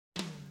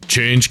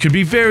Change can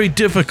be very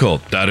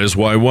difficult. That is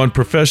why one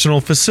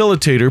professional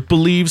facilitator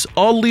believes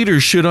all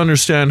leaders should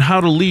understand how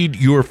to lead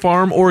your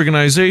farm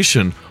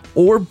organization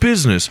or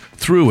business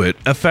through it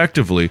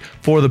effectively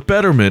for the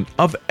betterment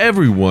of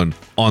everyone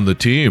on the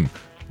team.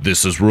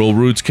 This is Rural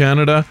Roots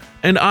Canada,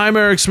 and I'm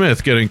Eric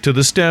Smith, getting to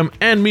the stem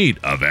and meat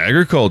of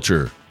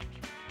agriculture.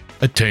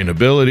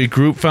 Attainability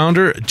Group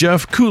founder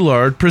Jeff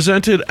Coulard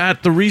presented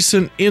at the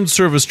recent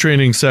in-service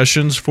training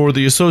sessions for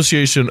the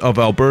Association of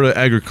Alberta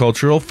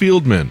Agricultural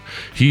Fieldmen.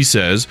 He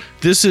says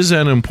this is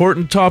an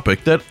important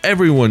topic that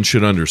everyone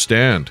should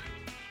understand.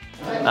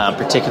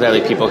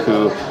 Particularly people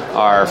who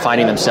are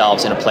finding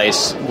themselves in a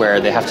place where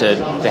they have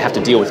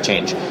to deal with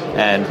change.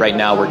 And right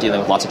now we're dealing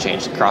with lots of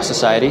change across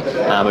society,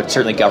 but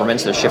certainly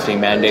governments, they're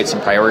shifting mandates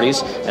and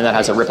priorities, and that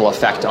has a ripple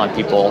effect on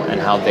people and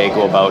how they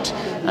go about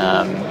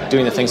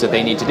doing the things that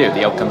they need to do,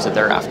 the outcomes that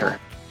they're after.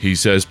 He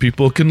says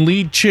people can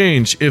lead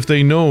change if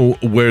they know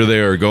where they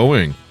are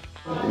going.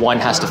 One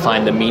has to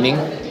find the meaning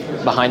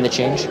behind the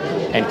change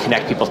and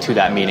connect people to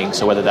that meaning.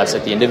 So whether that's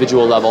at the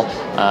individual level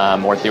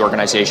or at the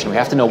organization, we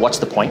have to know what's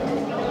the point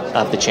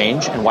of the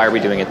change and why are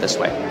we doing it this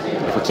way.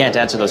 If we can't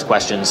answer those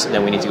questions,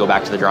 then we need to go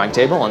back to the drawing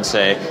table and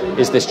say,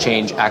 is this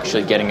change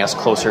actually getting us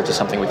closer to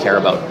something we care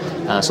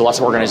about? So lots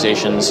of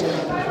organizations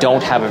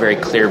don't have a very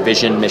clear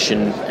vision,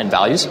 mission, and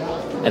values,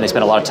 and they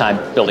spend a lot of time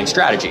building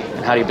strategy.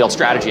 And how do you build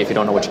strategy if you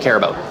don't know what you care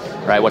about?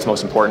 Right? What's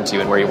most important to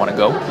you and where you want to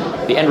go?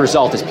 The end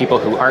result is people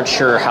who aren't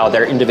sure how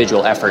their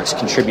individual efforts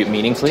contribute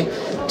meaningfully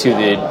to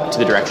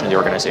the direction of the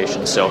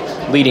organization. So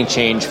leading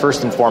change,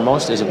 first and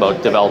foremost, is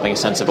about developing a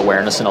sense of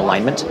awareness and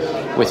alignment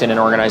within an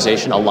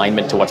organization,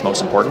 alignment to what's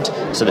most important,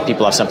 so that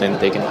people have something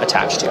that they can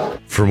attach to.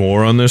 For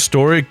more on this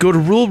story, go to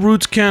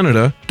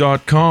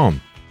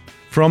ruralrootscanada.com.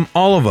 From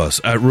all of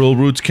us at Rural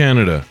Roots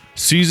Canada,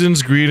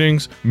 season's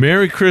greetings,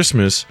 Merry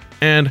Christmas,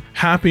 and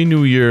Happy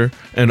New Year,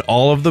 and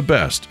all of the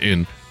best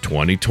in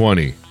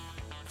 2020.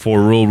 For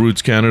Rural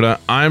Roots Canada,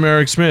 I'm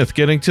Eric Smith,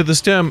 getting to the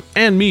stem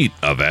and meat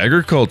of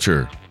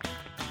agriculture.